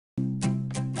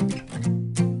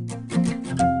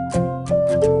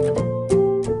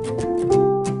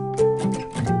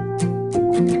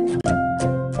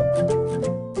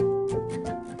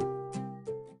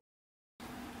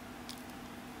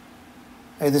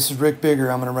Hey, this is Rick Bigger.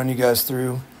 I'm going to run you guys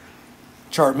through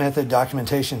chart method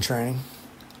documentation training.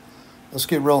 Let's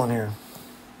get rolling here.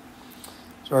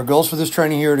 So our goals for this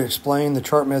training here are to explain the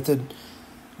chart method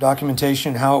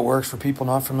documentation, how it works for people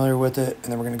not familiar with it,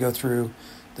 and then we're going to go through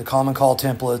the common call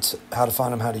templates, how to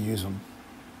find them, how to use them.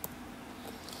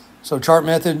 So chart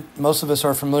method, most of us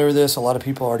are familiar with this. A lot of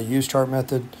people already use chart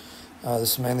method.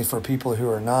 This is mainly for people who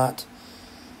are not.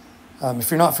 If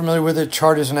you're not familiar with it,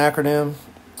 chart is an acronym.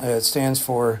 It stands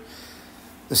for,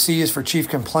 the C is for chief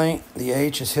complaint, the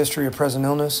H is history of present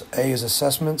illness, A is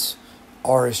assessments,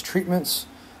 R is treatments,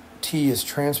 T is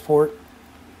transport,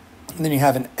 and then you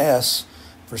have an S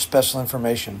for special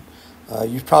information.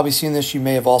 You've probably seen this. You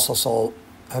may have also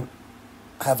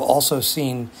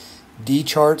seen D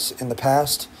charts in the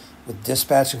past with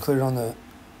dispatch included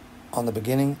on the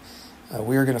beginning.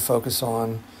 We are going to focus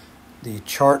on the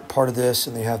chart part of this,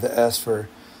 and then you have the S for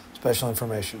special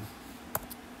information.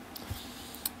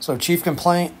 So chief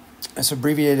complaint, it's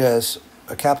abbreviated as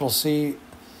a capital C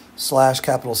 /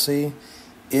 capital C.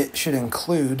 It should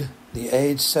include the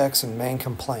age, sex, and main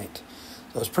complaint.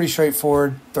 So it's pretty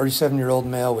straightforward. 37-year-old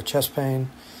male with chest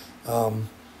pain. The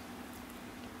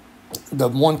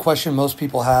one question most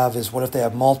people have is, what if they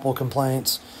have multiple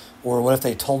complaints? Or what if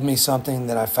they told me something,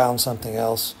 then I found something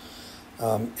else?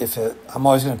 I'm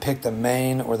always going to pick the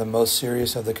main or the most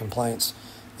serious of the complaints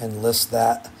and list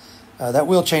that. That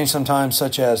will change sometimes,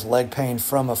 such as leg pain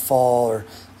from a fall, or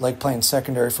leg pain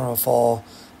secondary from a fall,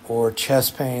 or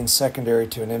chest pain secondary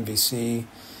to an MVC.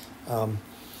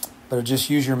 But just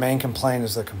use your main complaint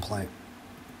as the complaint.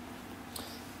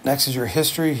 Next is your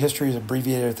history. History is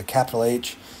abbreviated with a capital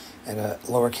H and a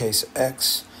lowercase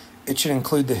x. It should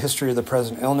include the history of the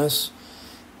present illness.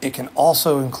 It can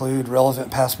also include relevant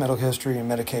past medical history and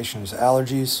medications,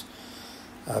 allergies.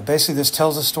 Basically, this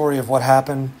tells the story of what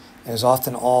happened and is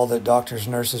often all that doctors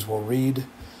and nurses will read.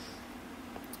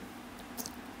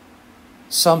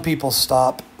 Some people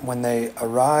stop when they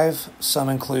arrive. Some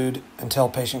include until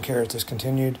patient care is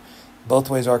discontinued.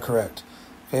 Both ways are correct.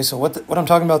 Okay, so what I'm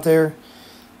talking about there,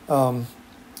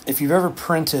 if you've ever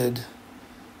printed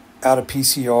out a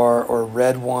PCR or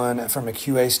read one from a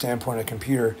QA standpoint on a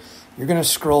computer, you're going to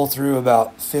scroll through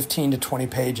about 15 to 20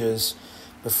 pages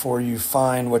before you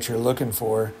find what you're looking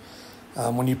for.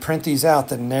 When you print these out,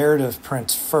 the narrative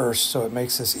prints first, so it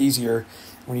makes this easier.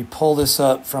 When you pull this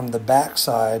up from the back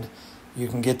side, you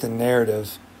can get the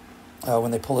narrative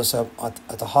when they pull this up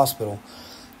at the hospital.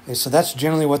 Okay, so that's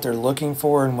generally what they're looking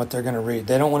for and what they're going to read.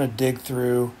 They don't want to dig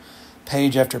through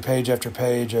page after page after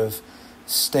page of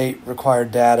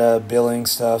state-required data, billing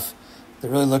stuff.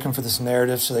 They're really looking for this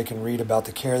narrative so they can read about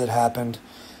the care that happened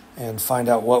and find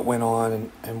out what went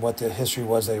on and what the history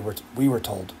was we were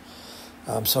told.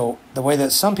 So the way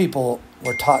that some people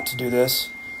were taught to do this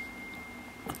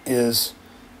is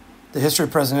the history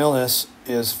of present illness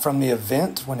is from the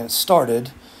event when it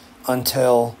started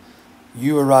until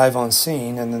you arrive on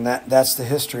scene, and then that's the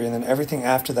history, and then everything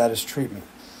after that is treatment.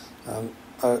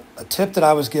 A tip that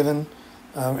I was given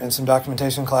in some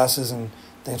documentation classes, and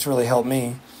I think it's really helped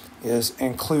me, is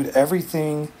include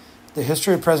everything. The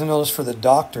history of present illness for the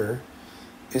doctor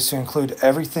is to include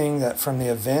everything that from the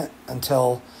event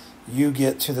until you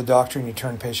get to the doctor and you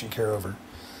turn patient care over.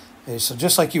 Okay, so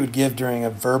just like you would give during a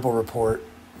verbal report,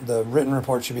 the written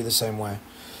report should be the same way.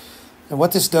 And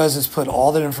what this does is put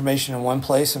all that information in one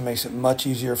place and makes it much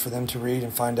easier for them to read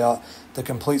and find out the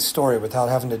complete story without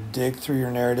having to dig through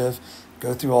your narrative,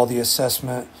 go through all the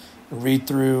assessment, read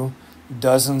through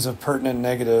dozens of pertinent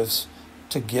negatives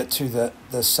to get to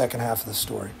the second half of the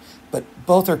story. But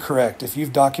both are correct. If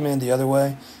you've documented the other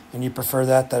way and you prefer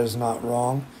that is not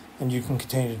wrong, and you can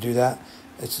continue to do that.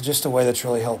 It's just a way that's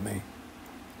really helped me.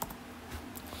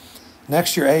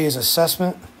 Next, your A is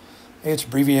assessment. It's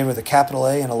abbreviated with a capital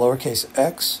A and a lowercase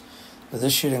x. So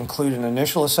this should include an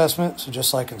initial assessment. So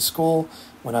just like in school,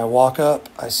 when I walk up,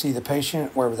 I see the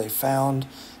patient, where were they found,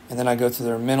 and then I go through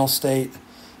their mental state,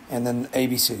 and then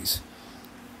ABCs.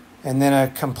 And then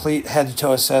a complete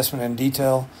head-to-toe assessment in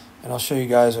detail, and I'll show you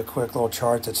guys a quick little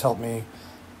chart that's helped me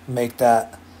make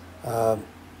that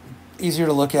easier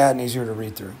to look at and easier to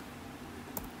read through.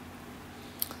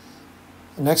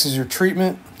 Next is your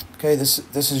treatment. Okay, this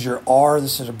is your R.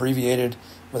 This is abbreviated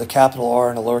with a capital R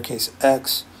and a lowercase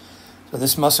x. So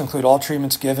this must include all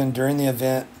treatments given during the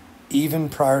event, even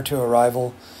prior to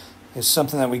arrival. It's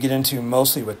something that we get into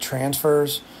mostly with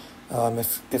transfers.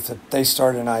 If they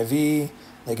started an IV,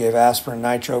 they gave aspirin,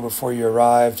 nitro before you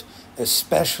arrived,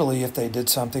 especially if they did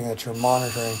something that you're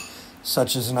monitoring,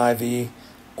 such as an IV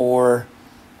or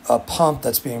a pump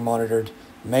that's being monitored.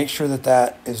 Make sure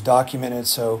that is documented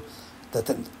so that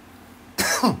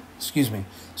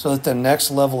so that the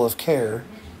next level of care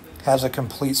has a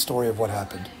complete story of what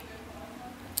happened.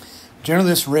 Generally,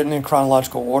 this is written in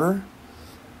chronological order.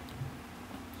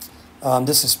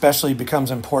 This especially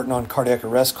becomes important on cardiac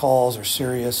arrest calls or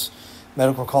serious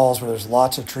medical calls where there's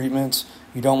lots of treatments.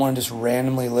 You don't want to just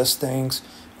randomly list things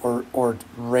or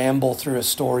ramble through a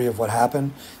story of what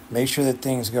happened. Make sure that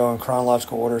things go in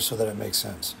chronological order so that it makes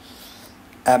sense.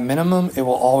 At minimum, it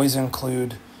will always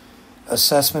include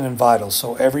assessment and vitals.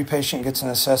 So every patient gets an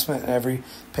assessment and every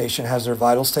patient has their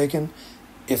vitals taken.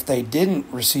 If they didn't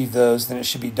receive those, then it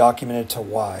should be documented to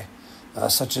why,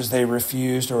 such as they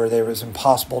refused or it was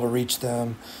impossible to reach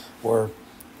them or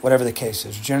whatever the case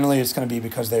is. Generally, it's going to be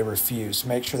because they refused.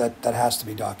 Make sure that has to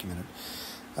be documented.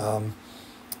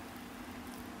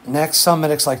 Next, some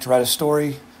medics like to write a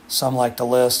story. Some like to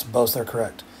list. Both are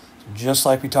correct. Just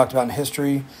like we talked about in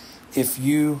history, if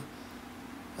you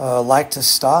like to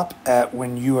stop at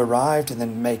when you arrived and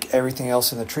then make everything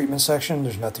else in the treatment section,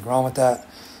 there's nothing wrong with that.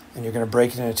 And you're going to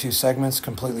break it into 2 segments,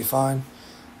 completely fine.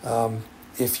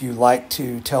 If you like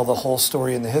to tell the whole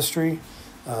story in the history,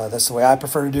 that's the way I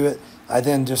prefer to do it. I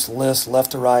then just list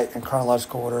left to right in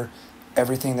chronological order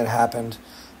everything that happened,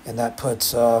 and that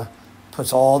puts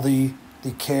all the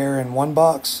care in one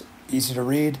box, easy to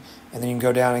read, and then you can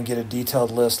go down and get a detailed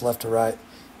list left to right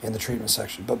in the treatment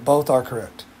section. But both are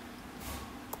correct.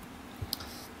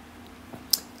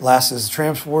 Last is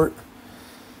transport.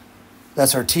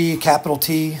 That's our T, capital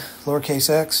T, lowercase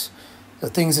x. The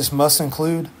things this must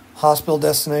include: hospital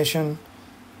destination,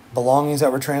 belongings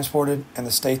that were transported, and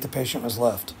the state the patient was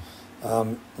left.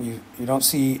 You don't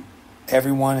see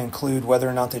everyone include whether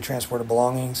or not they transported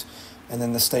belongings, and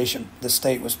then the state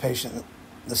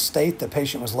the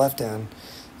patient was left in.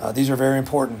 These are very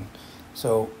important.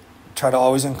 So try to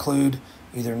always include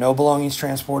either no belongings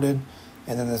transported,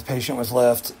 and then the patient was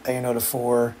left A&O to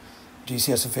 4,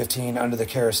 GCS of 15 under the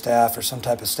care of staff, or some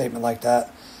type of statement like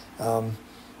that.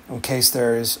 In case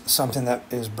there is something that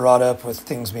is brought up with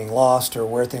things being lost or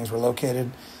where things were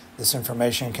located, this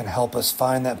information can help us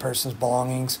find that person's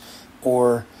belongings,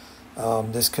 or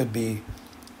this could be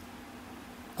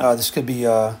lets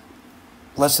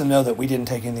them know that we didn't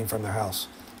take anything from their house.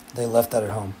 They left that at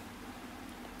home.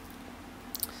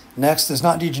 Next, does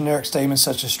not do generic statements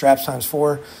such as straps times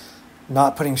 4.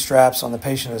 Not putting straps on the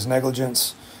patient is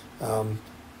negligence.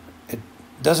 It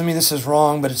doesn't mean this is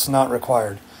wrong, but it's not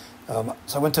required. So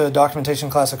I went to a documentation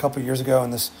class a couple of years ago,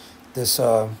 and this was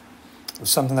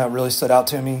something that really stood out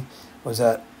to me, was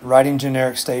that writing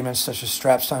generic statements such as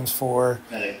straps times 4.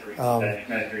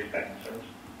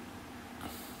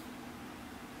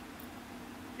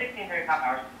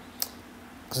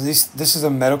 So this is a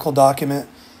medical document.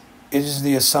 It is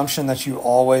the assumption that you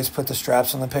always put the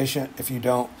straps on the patient. If you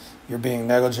don't, you're being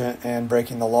negligent and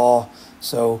breaking the law.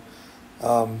 So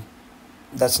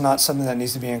that's not something that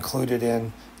needs to be included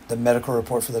in the medical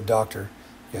report for the doctor.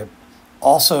 Okay.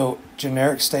 Also,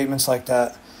 generic statements like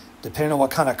that, depending on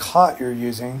what kind of cot you're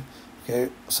using,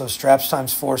 okay, so straps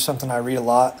times 4 is something I read a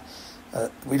lot.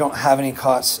 We don't have any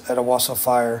cots at Owasso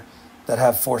Fire that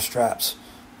have 4 straps.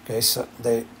 Okay, so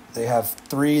they have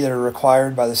 3 that are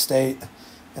required by the state,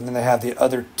 and then they have the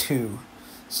other 2.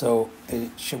 So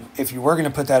if you were going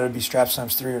to put that, it would be straps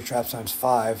times 3 or straps times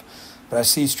 5. But I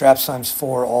see straps times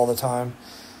 4 all the time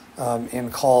in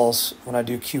calls when I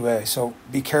do QA. So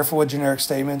be careful with generic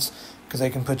statements, because they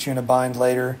can put you in a bind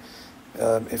later.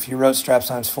 If you wrote straps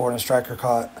times 4 in a striker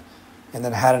cot and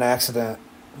then had an accident,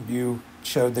 you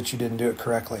showed that you didn't do it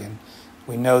correctly. And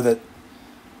we know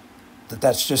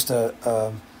that's just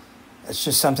it's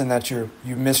just something that you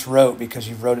miswrote because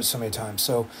you've wrote it so many times.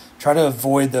 So try to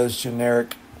avoid those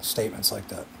generic statements like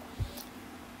that.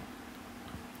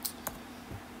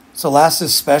 So last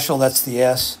is special, that's the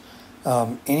S.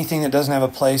 Anything that doesn't have a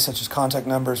place, such as contact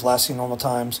numbers, last seen normal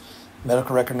times,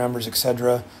 medical record numbers,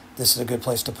 etc., this is a good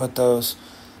place to put those.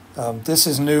 This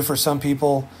is new for some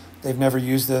people. They've never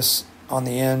used this on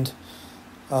the end.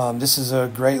 This is a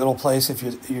great little place if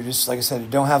you're just, like I said, you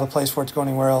don't have a place for it to go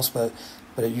anywhere else, but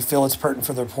you feel it's pertinent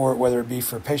for the report, whether it be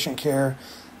for patient care,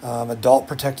 adult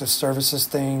protective services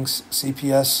things,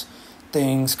 CPS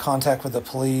things, contact with the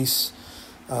police,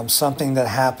 something that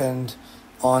happened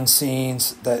on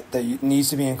scenes that needs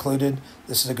to be included.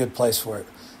 This is a good place for it.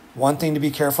 One thing to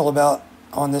be careful about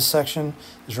on this section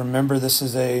is, remember, this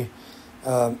is a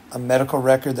medical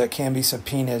record that can be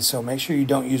subpoenaed, so make sure you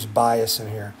don't use bias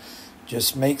in here.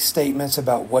 Just make statements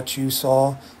about what you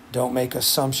saw. Don't make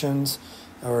assumptions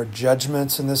or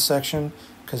judgments in this section,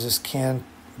 because this can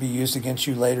be used against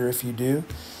you later if you do.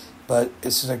 But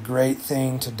this is a great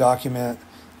thing to document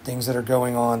things that are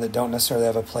going on that don't necessarily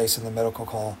have a place in the medical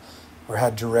call or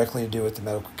had directly to do with the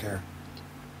medical care.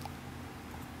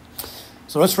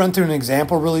 So let's run through an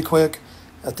example really quick.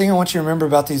 The thing I want you to remember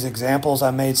about these examples,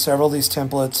 I made several of these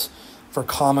templates for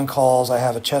common calls. I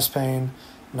have a chest pain,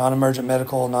 non-emergent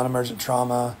medical, non-emergent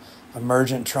trauma,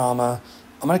 emergent trauma.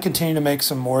 I'm going to continue to make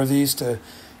some more of these to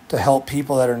help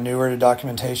people that are newer to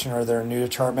documentation or that are new to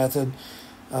chart method.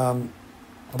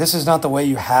 This is not the way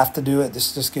you have to do it.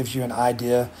 This just gives you an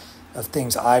idea of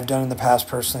things I've done in the past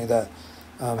personally that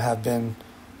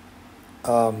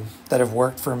have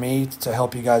worked for me to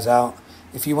help you guys out.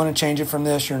 If you want to change it from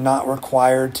this, you're not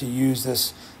required to use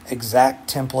this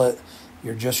exact template.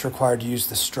 You're just required to use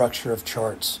the structure of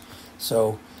charts.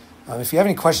 So if you have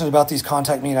any questions about these,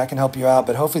 contact me and I can help you out.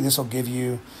 But hopefully this will give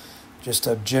you just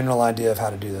a general idea of how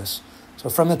to do this. So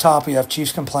from the top, we have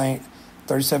Chief's complaint,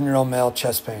 37-year-old male,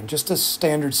 chest pain. Just a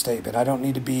standard statement. I don't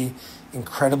need to be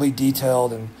incredibly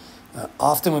detailed. And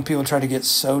often when people try to get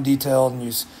so detailed and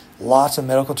use lots of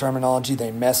medical terminology,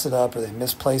 they mess it up or they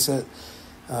misplace it.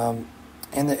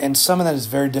 And some of that is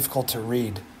very difficult to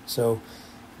read. So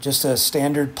just a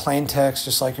standard plain text,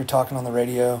 just like you're talking on the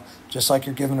radio, just like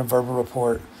you're giving a verbal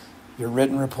report. Your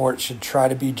written report should try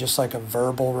to be just like a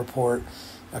verbal report,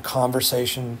 a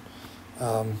conversation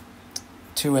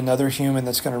to another human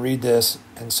that's going to read this,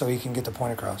 and so he can get the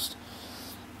point across.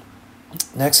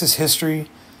 Next is history.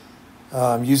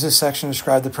 Use this section to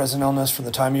describe the present illness from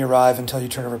the time you arrive until you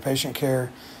turn over patient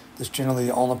care. This is generally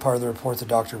the only part of the report the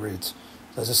doctor reads.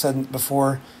 So as I said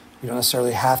before, you don't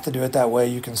necessarily have to do it that way.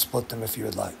 You can split them if you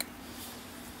would like.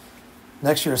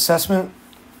 Next, your assessment.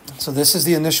 So this is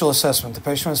the initial assessment. The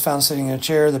patient was found sitting in a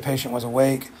chair. The patient was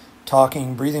awake,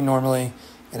 talking, breathing normally,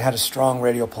 and had a strong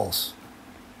radial pulse.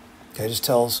 Okay,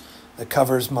 it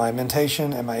covers my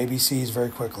mentation and my ABCs very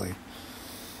quickly.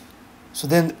 So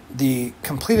then the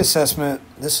complete assessment,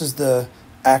 this is the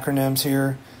acronyms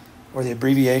here, or the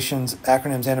abbreviations,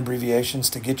 acronyms and abbreviations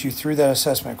to get you through that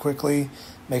assessment quickly,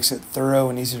 makes it thorough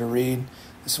and easy to read.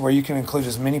 This is where you can include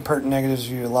as many pertinent negatives as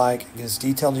you would like, get as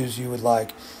detailed as you would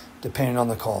like, depending on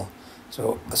the call.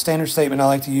 So a standard statement I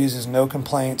like to use is no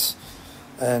complaints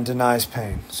and denies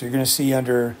pain. So you're going to see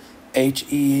under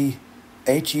HEENT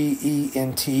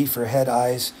for head,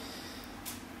 eyes,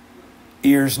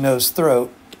 ears, nose,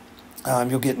 throat,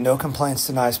 you'll get no complaints,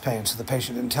 denies pain. So the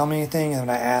patient didn't tell me anything, and when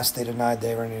I asked, they denied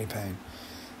they were in any pain.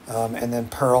 And then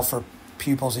PEARL for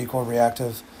pupils equal,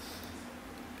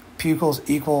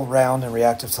 round, and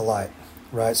reactive to light.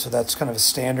 Right, so that's kind of a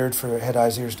standard for head,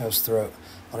 eyes, ears, nose, throat.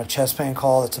 On a chest pain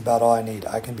call, that's about all I need.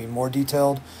 I can be more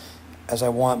detailed as I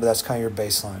want, but that's kind of your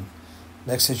baseline.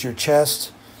 Next is your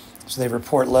chest. So they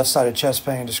report left-sided chest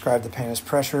pain, describe the pain as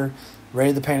pressure,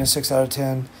 rated the pain as 6 out of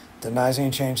 10, denies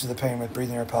any change to the pain with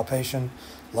breathing or palpation,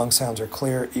 lung sounds are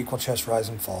clear, equal chest rise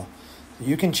and fall.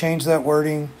 You can change that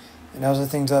wording and other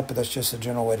things up, but that's just a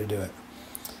general way to do it.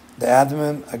 The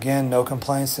abdomen, again, no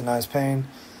complaints, denies pain,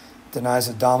 denies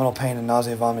abdominal pain and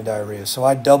nausea, vomiting, diarrhea. So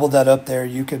I doubled that up there.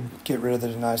 You could get rid of the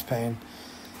denies pain.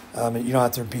 You don't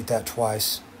have to repeat that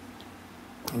twice.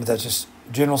 But that's just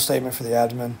general statement for the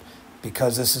abdomen.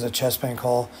 Because this is a chest pain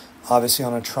call, obviously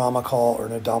on a trauma call or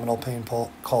an abdominal pain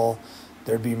call,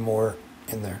 there'd be more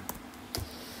in there.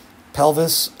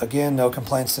 Pelvis, again, no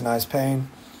complaints, denies pain.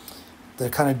 The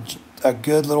kind of a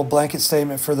good little blanket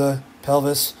statement for the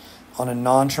pelvis. On a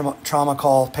non-trauma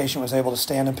call, patient was able to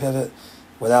stand and pivot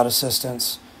without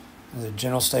assistance. The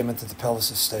general statement that the pelvis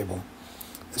is stable.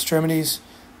 Extremities,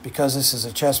 because this is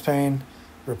a chest pain,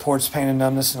 reports pain and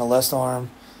numbness in the left arm,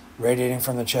 radiating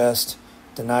from the chest,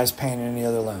 denies pain in any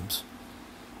other limbs.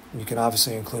 You can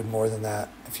obviously include more than that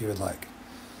if you would like.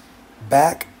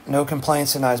 Back, no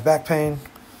complaints, denies back pain.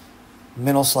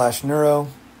 Mental/neuro.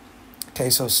 Okay,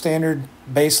 so standard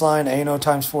baseline, ANO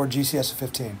times 4, GCS of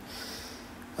 15.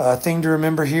 Thing to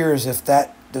remember here is if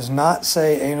that does not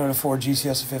say ANO to 4,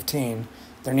 GCS of 15,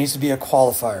 there needs to be a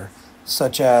qualifier,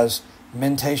 such as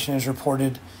mentation is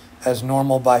reported as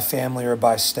normal by family or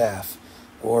by staff,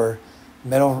 or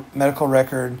medical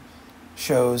record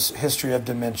shows history of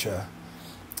dementia.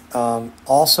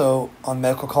 Also, on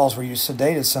medical calls where you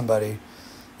sedated somebody,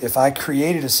 if I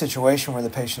created a situation where the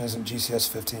patient isn't GCS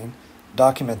 15,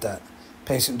 document that.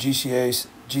 Patient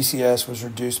GCS was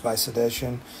reduced by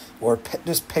sedation, or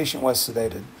just patient was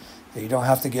sedated. You don't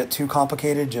have to get too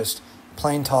complicated, just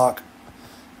plain talk,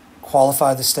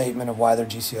 qualify the statement of why their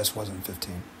GCS wasn't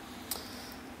 15.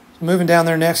 Moving down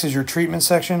there next is your treatment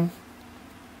section.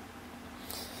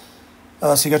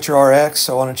 So you got your RX.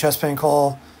 So on a chest pain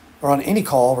call or on any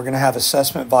call, we're going to have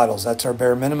assessment vitals. That's our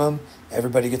bare minimum.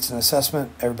 Everybody gets an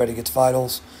assessment. Everybody gets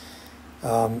vitals.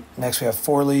 Next we have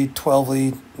 4-lead,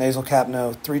 12-lead, nasal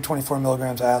capno, 324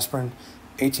 milligrams aspirin,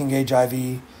 18-gauge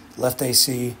IV, left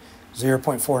AC,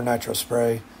 0.4 nitro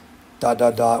spray,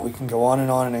 We can go on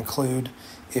and include.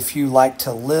 If you like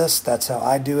to list, that's how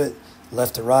I do it,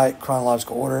 left to right,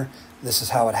 chronological order. This is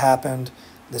how it happened.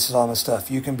 This is all my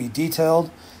stuff. You can be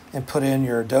detailed and put in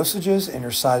your dosages and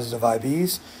your sizes of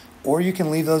IVs, or you can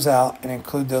leave those out and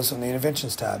include those in the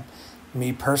interventions tab.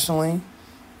 Me personally,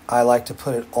 I like to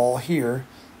put it all here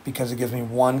because it gives me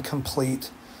one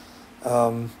complete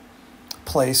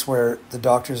place where the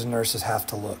doctors and nurses have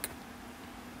to look.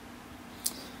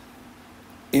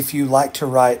 If you like to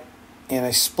write in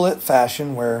a split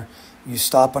fashion where you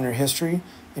stop on your history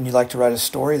and you like to write a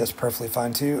story, that's perfectly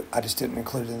fine too. I just didn't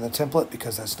include it in the template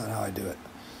because that's not how I do it.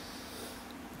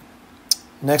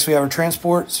 Next, we have our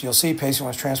transport. So you'll see patient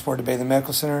was transported to Bailey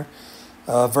Medical Center.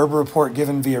 Verbal report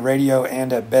given via radio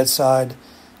and at bedside.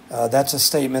 That's a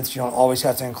statement that you don't always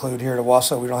have to include here at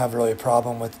Owasso. We don't have really a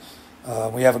problem with.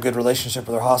 We have a good relationship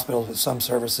with our hospitals, but some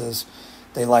services,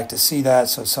 they like to see that,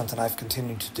 so it's something I've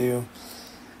continued to do.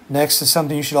 Next is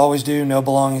something you should always do, no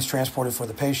belongings transported for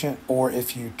the patient, or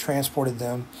if you transported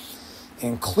them,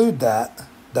 include that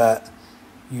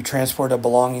you transported a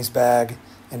belongings bag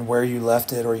and where you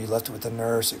left it, or you left it with the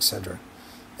nurse, etc.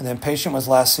 And then patient was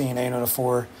last seen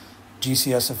A104,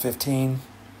 GCS of 15.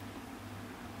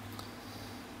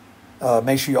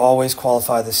 Make sure you always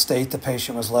qualify the state the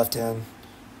patient was left in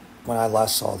when I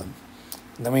last saw them.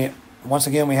 And then once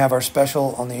again, we have our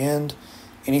special on the end.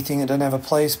 Anything that doesn't have a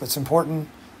place but it's important,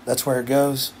 that's where it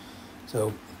goes.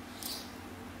 So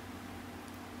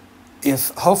if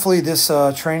hopefully this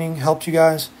training helped you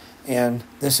guys, and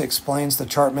this explains the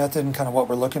chart method and kind of what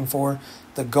we're looking for.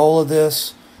 The goal of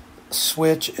this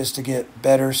switch is to get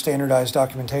better standardized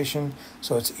documentation,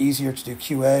 so it's easier to do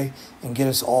QA and get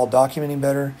us all documenting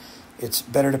better. It's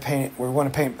better to paint, we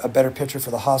want to paint a better picture for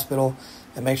the hospital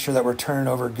and make sure that we're turning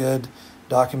over good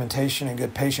documentation and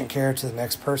good patient care to the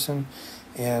next person.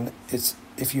 And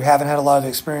if you haven't had a lot of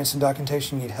experience in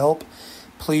documentation, you need help,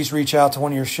 please reach out to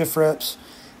one of your shift reps.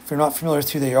 If you're not familiar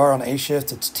with who they are, on A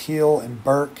shift, it's Teal and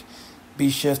Burke. B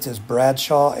shift is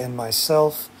Bradshaw and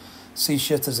myself. C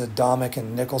shift is Adamic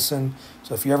and Nicholson.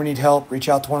 So if you ever need help, reach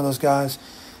out to one of those guys.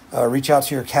 Reach out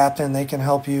to your captain. They can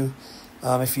help you.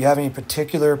 If you have any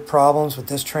particular problems with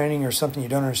this training or something you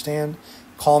don't understand,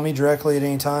 call me directly at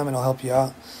any time and I'll help you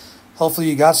out. Hopefully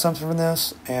you got something from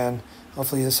this, and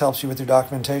hopefully this helps you with your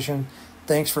documentation.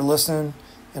 Thanks for listening,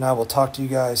 and I will talk to you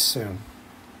guys soon.